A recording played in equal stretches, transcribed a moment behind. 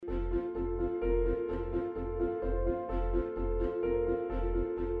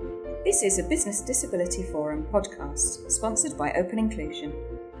This is a Business Disability Forum podcast, sponsored by Open Inclusion,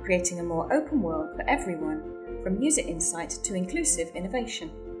 creating a more open world for everyone, from user insight to inclusive innovation.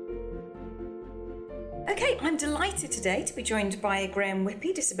 Okay, I'm delighted today to be joined by Graham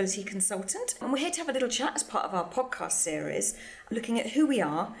Whippy, disability consultant, and we're here to have a little chat as part of our podcast series, looking at who we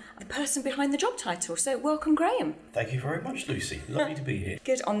are, the person behind the job title. So welcome, Graham. Thank you very much, Lucy. Lovely to be here.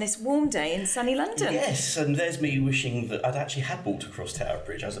 Good, on this warm day in sunny London. Yes, and there's me wishing that I'd actually had walked across Tower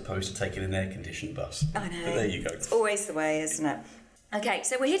Bridge as opposed to taking an air-conditioned bus. I know. But there you go. It's always the way, isn't it? Okay,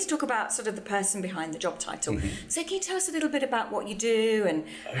 so we're here to talk about sort of the person behind the job title. Mm-hmm. So can you tell us a little bit about what you do and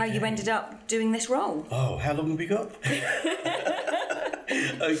how you ended up doing this role? Oh, how long have we got?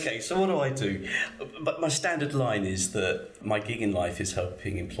 Okay, so what do? But my standard line is that my gig in life is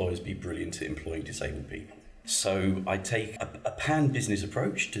helping employers be brilliant at employing disabled people. So I take a pan-business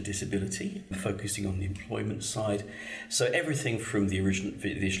approach to disability, focusing on the employment side. So everything from the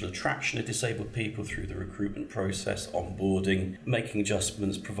initial attraction of disabled people through the recruitment process, onboarding, making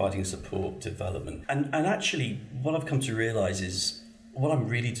adjustments, providing support, development. And actually, what I've come to realise is what I'm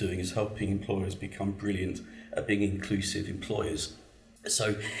really doing is helping employers become brilliant at being inclusive employers.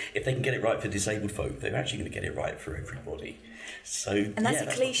 So if they can get it right for disabled folk, they're actually going to get it right for everybody. And that's a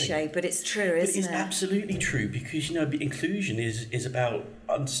cliche, but it's true, isn't it? It's absolutely true, because inclusion is about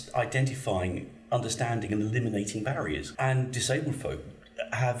identifying, understanding and eliminating barriers. And disabled folk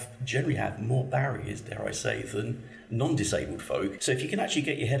generally have more barriers, dare I say, than non-disabled folk. So if you can actually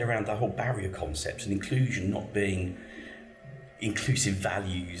get your head around the whole barrier concept and inclusion not being inclusive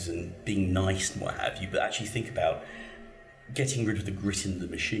values and being nice and what have you, but actually think about getting rid of the grit in the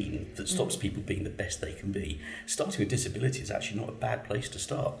machine that stops people being the best they can be. Starting with disability is actually not a bad place to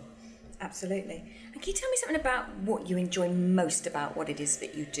start. Absolutely. And can you tell me something about what you enjoy most about what it is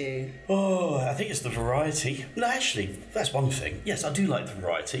that you do? Oh, I think it's the variety. No, actually, that's one thing. Yes, I do like the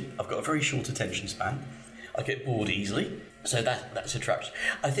variety. I've got a very short attention span. I get bored easily, so that's attraction.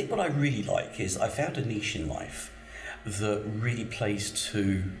 I think what I really like is I found a niche in life that really plays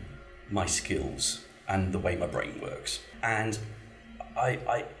to my skills and the way my brain works. And I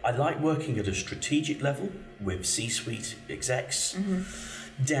like working at a strategic level with C-suite execs,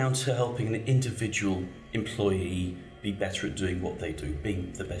 down to helping an individual employee be better at doing what they do,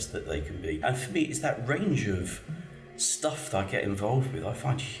 being the best that they can be. And for me, it's that range of stuff that I get involved with I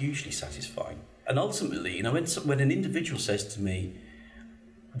find hugely satisfying. And ultimately, when an individual says to me,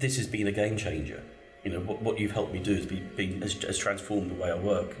 this has been a game changer, what you've helped me do has transformed the way I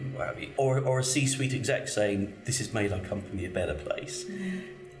work and what have you. Or a C-suite exec saying, this has made our company a better place.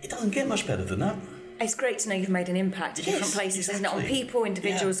 It doesn't get much better than that. It's great to know you've made an impact in different places, isn't it? On people,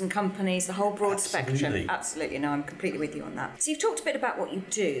 individuals and companies, the whole broad spectrum. Absolutely, no, I'm completely with you on that. So you've talked a bit about what you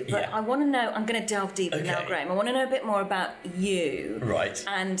do, but I want to know, I'm going to delve deeper now, Graham. I want to know a bit more about you. Right.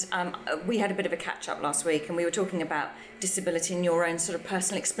 And we had a bit of a catch-up last week, and we were talking about disability and your own sort of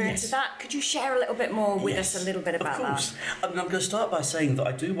personal experience of that. Could you share a little bit more with us a little bit about that? Of course. I'm going to start by saying that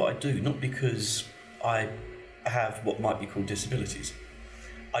I do what I do, not because I have what might be called disabilities.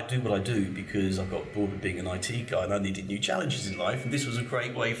 I do what I do because I got bored of being an IT guy and I needed new challenges in life, and this was a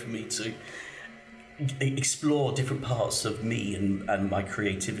great way for me to explore different parts of me and my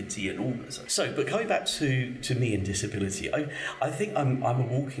creativity and all that. So, but going back to me and disability, I think I'm a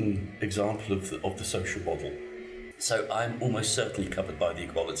walking example of the social model. So I'm almost certainly covered by the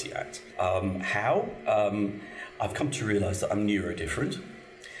Equality Act. How? I've come to realise that I'm neurodivergent.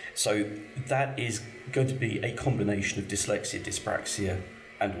 So that is going to be a combination of dyslexia, dyspraxia,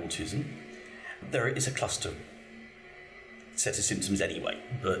 and autism. There is a cluster set of symptoms anyway,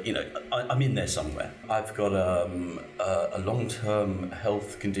 but I'm in there somewhere. I've got a long-term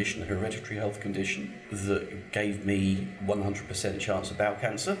health condition, a hereditary health condition that gave me 100% chance of bowel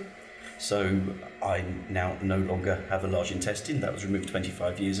cancer. So I now no longer have a large intestine. That was removed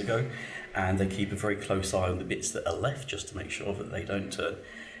 25 years ago, and they keep a very close eye on the bits that are left just to make sure that they don't turn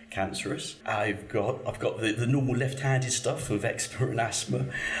cancerous. I've got the normal left-handed stuff of eczema and asthma,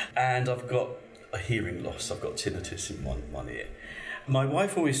 and I've got a hearing loss. I've got tinnitus in one ear. My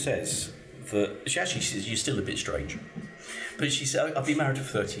wife always says that she says you're still a bit strange, but she said I've been married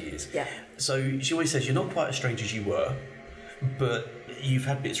for 30 years. Yeah. So she always says you're not quite as strange as you were, but you've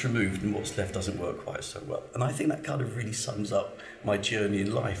had bits removed and what's left doesn't work quite so well. And I think that kind of really sums up my journey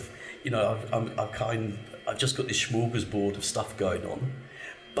in life. I've just got this smorgasbord of stuff going on,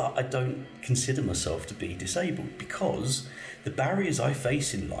 but I don't consider myself to be disabled because the barriers I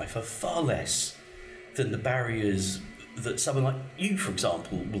face in life are far less than the barriers that someone like you, for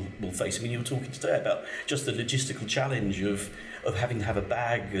example, will face. I mean, you were talking today about just the logistical challenge of of having to have a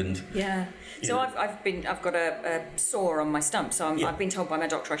bag and... Yeah. So I've got a sore on my stump, so I've been told by my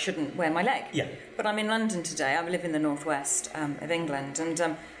doctor I shouldn't wear my leg. Yeah. But I'm in London today. I live in the northwest of England,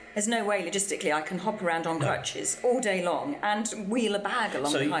 and there's no way logistically I can hop around on crutches all day long and wheel a bag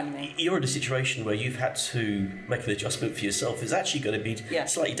along behind me. You're in a situation where you've had to make an adjustment for yourself. It's actually going to be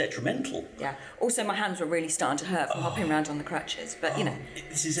slightly detrimental. Yeah. Also, my hands were really starting to hurt from hopping around on the crutches. But,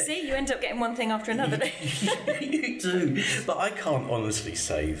 this is see, you end up getting one thing after another. You do. But I can't honestly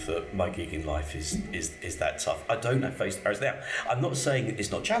say that my gig in life is that tough. I don't have face to face now. I'm not saying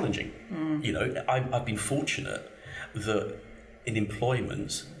it's not challenging. I've been fortunate that in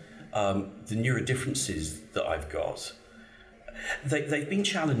employment, the neurodifferences that I've got, they've been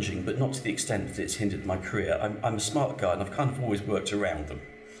challenging, but not to the extent that it's hindered my career. I'm a smart guy, and I've kind of always worked around them.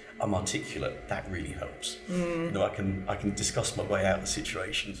 I'm articulate. That really helps. I can discuss my way out of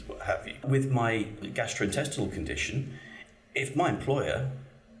situations, what have you. With my gastrointestinal condition, if my employer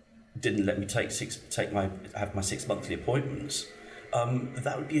didn't let me have my 6 monthly appointments,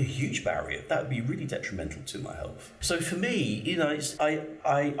 that would be a huge barrier. That would be really detrimental to my health. So for me, I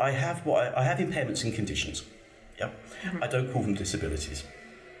have impairments and conditions. Yeah, I don't call them disabilities,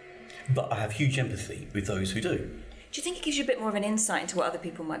 but I have huge empathy with those who do. Do you think it gives you a bit more of an insight into what other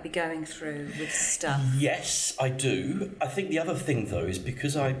people might be going through with stuff? Yes, I do. I think the other thing though is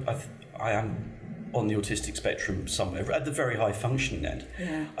because I am on the autistic spectrum somewhere at the very high functioning end.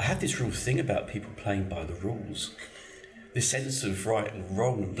 Yeah. I have this real thing about people playing by the rules. This sense of right and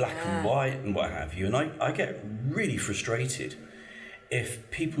wrong and black and white and what have you. And I get really frustrated if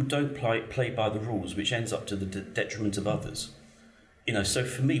people don't play by the rules, which ends up to the detriment of others. So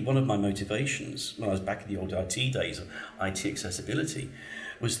for me, one of my motivations when I was back in the old IT days of IT accessibility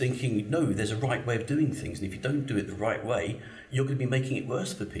was thinking, no, there's a right way of doing things. And if you don't do it the right way, you're going to be making it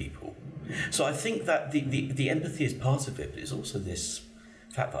worse for people. So I think that the empathy is part of it, but it's also this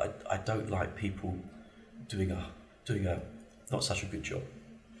fact that I don't like people doing a not such a good job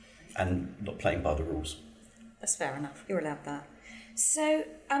and not playing by the rules. That's fair enough. You're allowed that. So,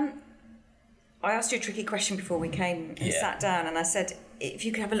 I asked you a tricky question before we came and sat down, and I said, if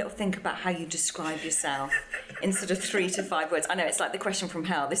you could have a little think about how you describe yourself in sort of 3 to 5 words. I know it's like the question from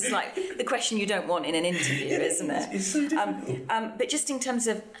hell. This is like the question you don't want in an interview, isn't it? It's so difficult. But just in terms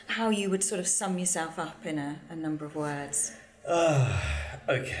of how you would sort of sum yourself up in a number of words.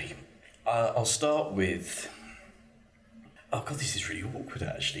 Okay. I'll start with... Oh God, this is really awkward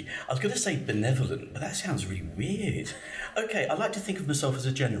actually. I was going to say benevolent, but that sounds really weird. Okay, I like to think of myself as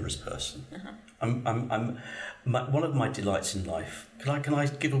a generous person. One of my delights in life. Can I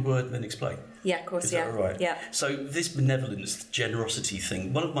give a word and then explain? Yeah, of course. Is that all right? Yeah. So this benevolence, generosity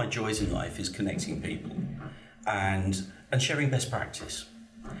thing. One of my joys in life is connecting people, and sharing best practice.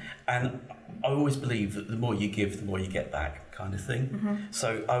 And I always believe that the more you give, the more you get back, kind of thing. Mm-hmm.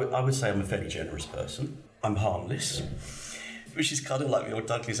 So I would say I'm a fairly generous person. I'm harmless. Which is kind of like the old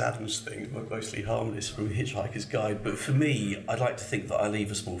Douglas Adams thing, mostly harmless from Hitchhiker's Guide. But for me, I'd like to think that I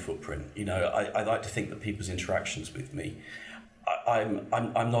leave a small footprint. I like to think that people's interactions with me, I'm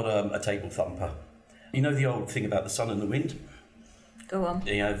not a table thumper. You know the old thing about the sun and the wind? Go on.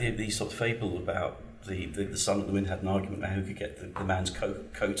 The sort of fable about the sun and the wind had an argument about who could get the man's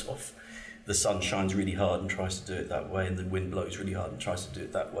coat off. The sun shines really hard and tries to do it that way, and the wind blows really hard and tries to do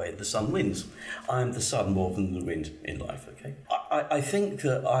it that way, and the sun wins. I am the sun more than the wind in life, okay? I think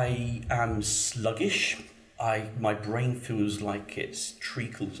that I am sluggish. My brain feels like it's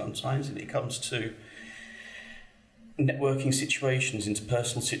treacle sometimes, and it comes to networking situations,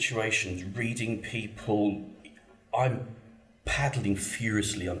 interpersonal situations, reading people. I'm paddling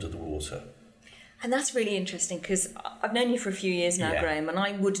furiously under the water. And that's really interesting because I've known you for a few years now, Graham, and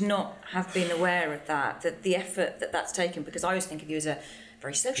I would not have been aware of that the effort that's taken, because I always think of you as a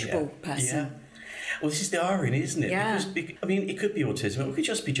very sociable person. Yeah. Well, this is the irony, isn't it? Yeah. Because, it could be autism, it could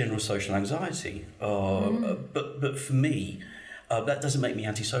just be general social anxiety. But for me, that doesn't make me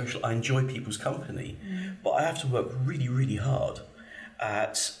antisocial. I enjoy people's company, but I have to work really, really hard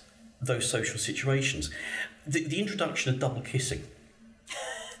at those social situations. The introduction of double kissing,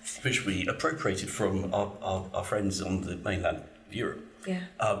 which we appropriated from our friends on the mainland of Europe. Yeah.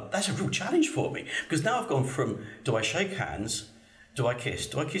 That's a real challenge for me, because now I've gone from, do I shake hands, do I kiss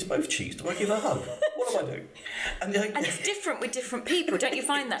both cheeks, do I give a hug? What do I do? And it's different with different people, don't you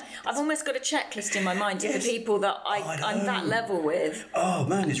find that? I've almost got a checklist in my mind of the people that I'm that level with. Oh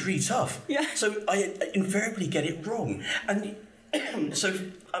man, it's really tough. Yeah. So I invariably get it wrong. And so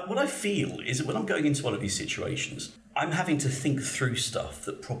what I feel is that when I'm going into one of these situations, I'm having to think through stuff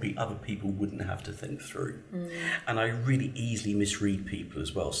that probably other people wouldn't have to think through. And I really easily misread people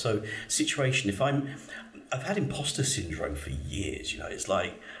as well. So situation, if I'm I've had imposter syndrome for years, it's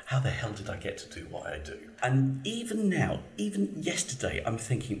like, how the hell did I get to do what I do? And even now, even yesterday, I'm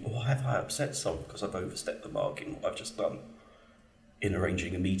thinking, have I upset someone because I've overstepped the mark in what I've just done in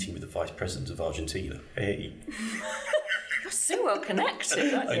arranging a meeting with the Vice President of Argentina? Hey. You're so well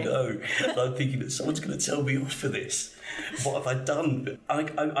connected, aren't you? I know. And I'm thinking that someone's going to tell me off for this. What have I done?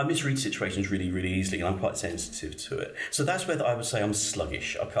 I misread situations really, really easily, and I'm quite sensitive to it. So that's where I would say I'm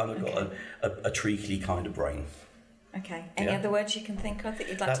sluggish. I've kind of got a treacly kind of brain. Okay. Any other words you can think of that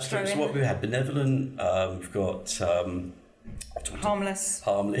you'd like to throw in? That's what we had. Benevolent. We've got harmless,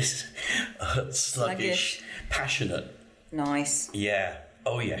 sluggish, passionate. Nice. Yeah.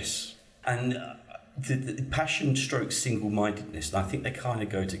 Oh yes. And the passion stroke single-mindedness, and I think they kind of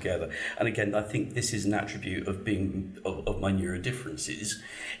go together. And again, I think this is an attribute of being of my neurodifferences,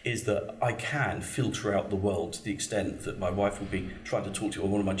 is that I can filter out the world to the extent that my wife will be trying to talk to, or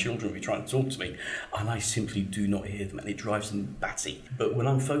one of my children will be trying to talk to me, and I simply do not hear them, and it drives them batty. But when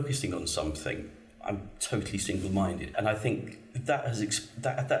I'm focusing on something, I'm totally single-minded, and I think that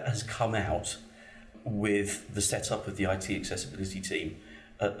has come out with the setup of the IT accessibility team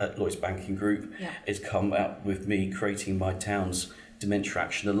at Lloyds Banking Group. It's come out with me creating my town's Dementia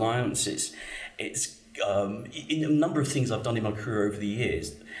Action Alliance. It's in a number of things I've done in my career over the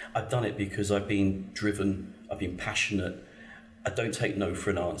years. I've done it because I've been driven, I've been passionate, I don't take no for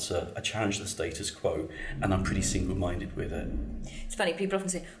an answer, I challenge the status quo, and I'm pretty single-minded with it. It's funny, people often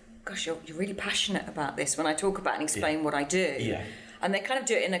say, gosh, you're really passionate about this when I talk about and explain what I do. Yeah. And they kind of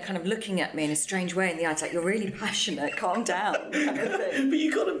do it in a kind of looking at me in a strange way in the eyes, like, you're really passionate, calm down, kind of thing. But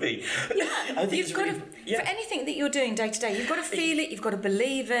you've got to be. Yeah, I think you've got to, for anything that you're doing day to day, you've got to feel it, you've got to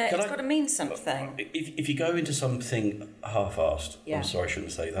believe it, it's got to mean something. If you go into something half-assed, I'm sorry, I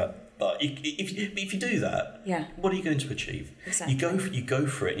shouldn't say that, but if you do that, what are you going to achieve? Exactly. You go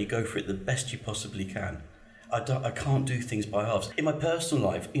for it, and you go for it the best you possibly can. I can't do things by halves. In my personal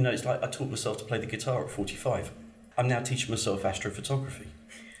life, it's like I taught myself to play the guitar at 45. I'm now teaching myself astrophotography.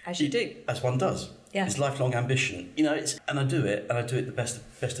 As you do. As one does. Yeah. It's lifelong ambition. And I do it the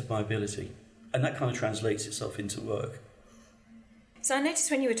best of my ability. And that kind of translates itself into work. So I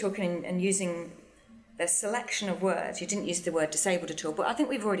noticed when you were talking and using the selection of words, you didn't use the word disabled at all, but I think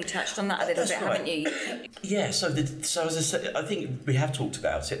we've already touched on that a little bit, haven't you? Yeah, so as I said, I think we have talked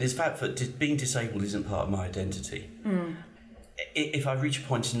about it. There's the fact that being disabled isn't part of my identity. If I reach a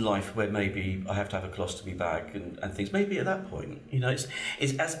point in life where maybe I have to have a colostomy bag and things, maybe at that point, it's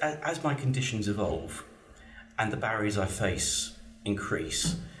as my conditions evolve and the barriers I face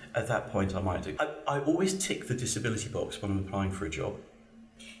increase, at that point I might do. I always tick the disability box when I'm applying for a job.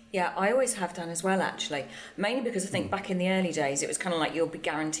 Yeah, I always have done as well, actually. Mainly because I think back in the early days, it was kind of like you'll be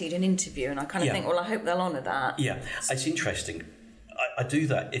guaranteed an interview, and I kind of think, well, I hope they'll honour that. Yeah, it's interesting. I do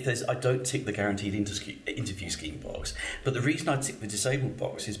that I don't tick the guaranteed interview scheme box, but the reason I tick the disabled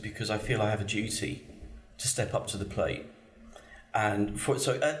box is because I feel I have a duty to step up to the plate. And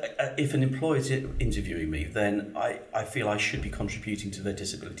if an employer is interviewing me, then I feel I should be contributing to their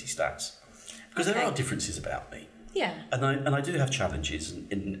disability stats, because there are differences about me. Yeah. And I do have challenges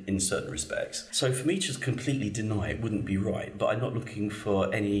in certain respects. So for me to just completely deny it wouldn't be right, but I'm not looking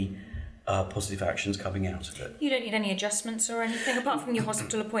for any positive actions coming out of it. You don't need any adjustments or anything apart from your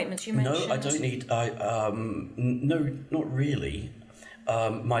hospital appointments you mentioned? No, I don't need. No, not really.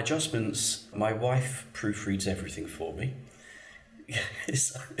 My adjustments. My wife proofreads everything for me.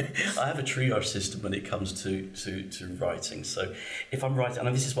 I have a triage system when it comes to writing. So if I'm writing,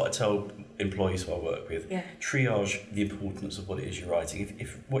 and this is what I tell employees who I work with, triage the importance of what it is you're writing.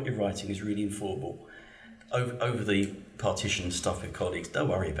 If what you're writing is really informal, over the partition stuff with colleagues, don't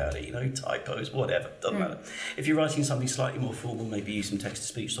worry about it, typos, whatever, doesn't matter. If you're writing something slightly more formal, maybe use some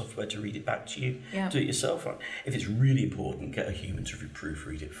text-to-speech software to read it back to you, do it yourself. Right? If it's really important, get a human to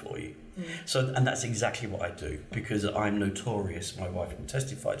proofread it for you. And that's exactly what I do, because I'm notorious, my wife will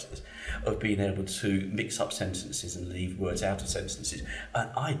testify to this, of being able to mix up sentences and leave words out of sentences, and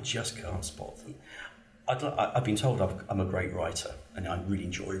I just can't spot them. I've been told I'm a great writer and I really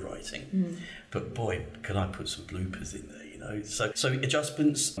enjoy writing, but boy, can I put some bloopers in there, So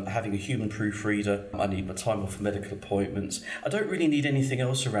adjustments, having a human proofreader, I need my time off for medical appointments. I don't really need anything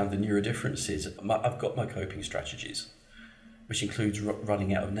else around the neurodifferences. I've got my coping strategies, which includes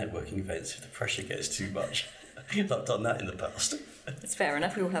running out of networking events if the pressure gets too much. I've done that in the past. That's fair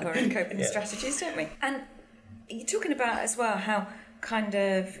enough. We all have our own coping strategies, don't we? And you're talking about as well how kind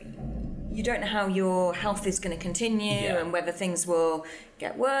of you don't know how your health is going to continue and whether things will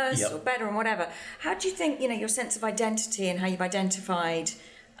get worse or better and whatever. How do you think, your sense of identity and how you've identified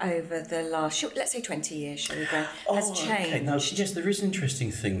over the last, let's say 20 years, shall we go, has changed? Okay. Now, yes, there is an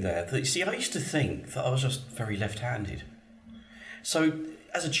interesting thing there. That, you see, I used to think that I was just very left-handed. So,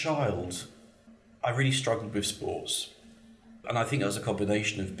 as a child, I really struggled with sports. And I think that was a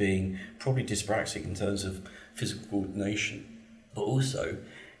combination of being probably dyspraxic in terms of physical coordination, but also,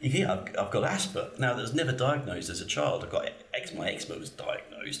 I've got asthma. Now, that was never diagnosed as a child. My eczema was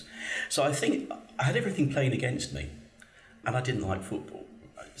diagnosed. So I think I had everything playing against me, and I didn't like football.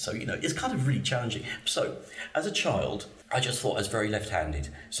 So, it's kind of really challenging. So, as a child, I just thought I was very left-handed.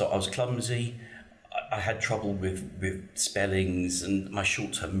 So I was clumsy. I had trouble with spellings, and my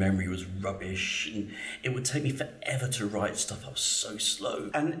short-term memory was rubbish, and it would take me forever to write stuff. I was so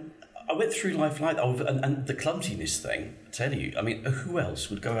slow. And I went through life like that, and the clumsiness thing, I tell you, I mean, who else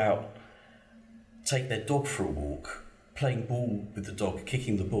would go out, take their dog for a walk, playing ball with the dog,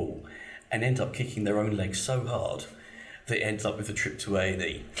 kicking the ball, and end up kicking their own legs so hard that it ends up with a trip to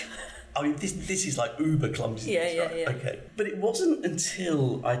A&E? I mean, this is like uber clumsiness. Yeah. Okay. But it wasn't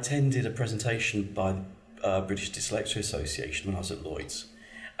until I attended a presentation by the British Dyslexia Association when I was at Lloyd's,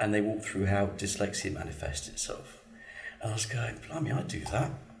 and they walked through how dyslexia manifests itself. And I was going, blimey, I do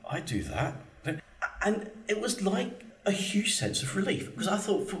that. And it was like a huge sense of relief, because I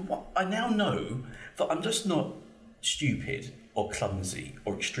thought, for what I now know that I'm just not stupid or clumsy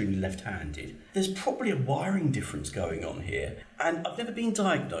or extremely left-handed. There's probably a wiring difference going on here. And I've never been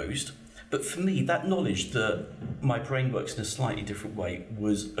diagnosed, but for me, that knowledge that my brain works in a slightly different way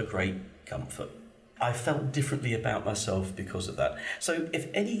was a great comfort. I felt differently about myself because of that. So if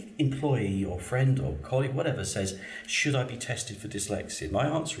any employee or friend or colleague, whatever, says, should I be tested for dyslexia? My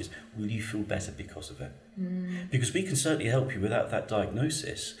answer is, will you feel better because of it? Because we can certainly help you without that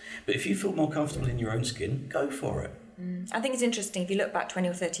diagnosis. But if you feel more comfortable in your own skin, go for it. I think it's interesting, if you look back 20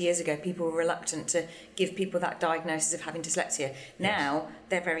 or 30 years ago, people were reluctant to give people that diagnosis of having dyslexia. Now,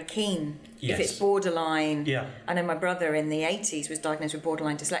 they're very keen. Yes. If it's borderline. Yeah. I know my brother in the 80s was diagnosed with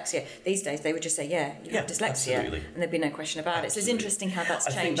borderline dyslexia. These days, they would just say, you have dyslexia. Absolutely. And there'd be no question about it. So it's interesting how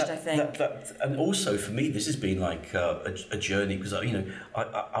that's changed, I think. And also, for me, this has been like a journey, because,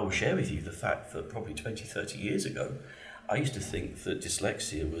 I will share with you the fact that probably 20, 30 years ago, I used to think that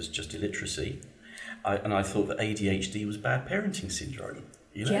dyslexia was just illiteracy. And I thought that ADHD was bad parenting syndrome.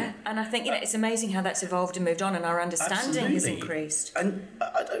 Yeah, and I think it's amazing how that's evolved and moved on, and our understanding has increased. And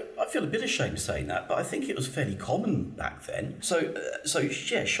I feel a bit ashamed saying that, but I think it was fairly common back then. So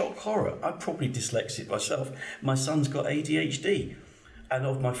shock horror. I'm probably dyslexic myself. My son's got ADHD, and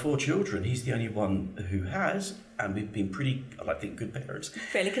of my 4 children, he's the only one who has. And we've been pretty, I think, good parents.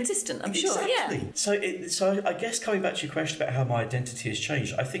 Fairly consistent, I'm sure. Exactly. Yeah. So I guess coming back to your question about how my identity has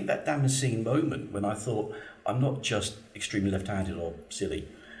changed, I think that Damascene moment when I thought I'm not just extremely left-handed or silly,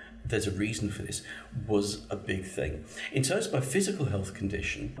 there's a reason for this, was a big thing. In terms of my physical health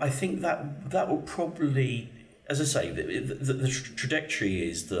condition, I think that will probably, as I say, the trajectory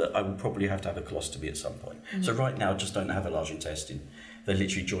is that I will probably have to have a colostomy at some point. So right now, I just don't have a large intestine. They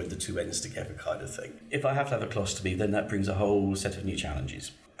literally join the 2 ends together kind of thing. If I have to have a colostomy, then that brings a whole set of new challenges.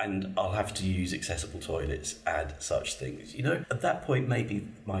 And I'll have to use accessible toilets and such things. At that point, maybe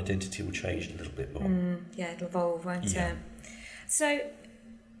my identity will change a little bit more. It'll evolve, won't Yeah. it? So,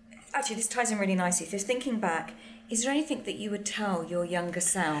 actually, this ties in really nicely. So thinking back, is there anything that you would tell your younger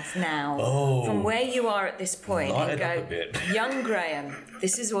self now, from where you are at this point, and go, up a bit. young Graham,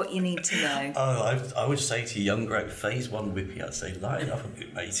 this is what you need to know? I would say to young Graham, phase 1 whippy, I'd say, lighten up a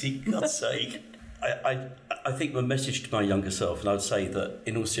bit, matey, God's sake. I think my message to my younger self, and I would say that,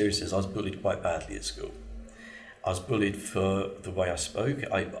 in all seriousness, I was bullied quite badly at school. I was bullied for the way I spoke.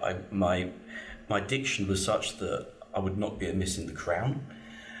 My diction was such that I would not be a miss in the Crown,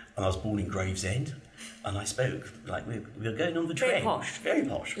 and I was born in Gravesend. And I spoke like we were going on the train. Very posh. Very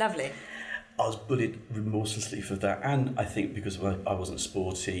posh. Lovely. I was bullied remorselessly for that, and I think because I wasn't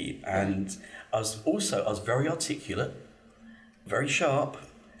sporty, and I was very articulate, very sharp,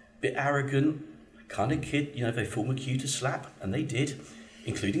 bit arrogant, kind of kid. They form a cue to slap, and they did,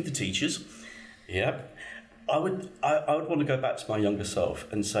 including the teachers. Yeah, I would want to go back to my younger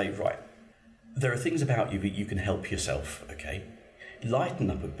self and say, right, there are things about you that you can help yourself. Okay. Lighten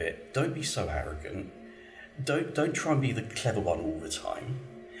up a bit. Don't be so arrogant. Don't try and be the clever one all the time.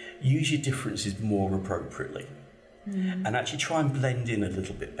 Use your differences more appropriately. And actually try and blend in a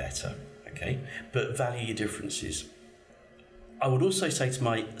little bit better, okay? But value your differences. I would also say to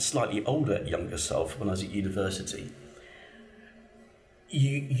my slightly older, younger self when I was at university,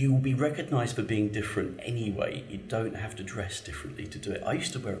 you will be recognised for being different anyway. You don't have to dress differently to do it. I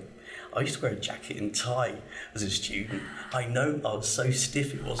used to wear a jacket and tie as a student. I know I was so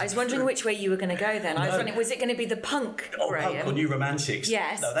stiff it wasn't. I was wondering which way you were going to go then. No. I was wondering, was it going to be the punk Graham? Punk or New Romantics?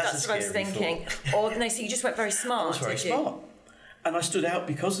 Yes, no, that's what I was thinking. Or no, so you just went very smart. I was very smart. And I stood out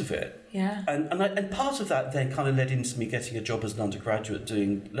because of it. Yeah. And part of that then kind of led into me getting a job as an undergraduate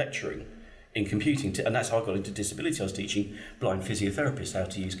doing lecturing in computing, and that's how I got into disability. I was teaching blind physiotherapists how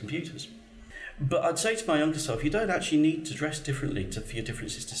to use computers. But I'd say to my younger self, you don't actually need to dress differently for your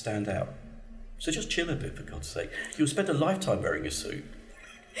differences to stand out. So just chill a bit, for God's sake. You'll spend a lifetime wearing a suit.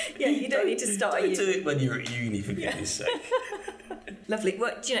 Yeah, you don't need to start at uni. Don't do it when you're at uni, for goodness sake. Lovely.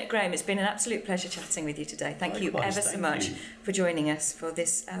 Well, do you know, Graham, it's been an absolute pleasure chatting with you today. Thank you ever so much for joining us for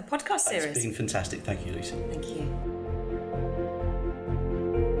this podcast series. It's been fantastic. Thank you, Lucy. Thank you.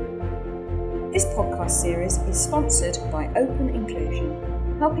 This podcast series is sponsored by Open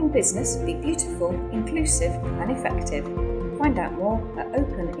Inclusion, helping business be beautiful, inclusive and effective. Find out more at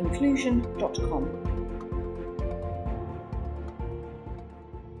openinclusion.com.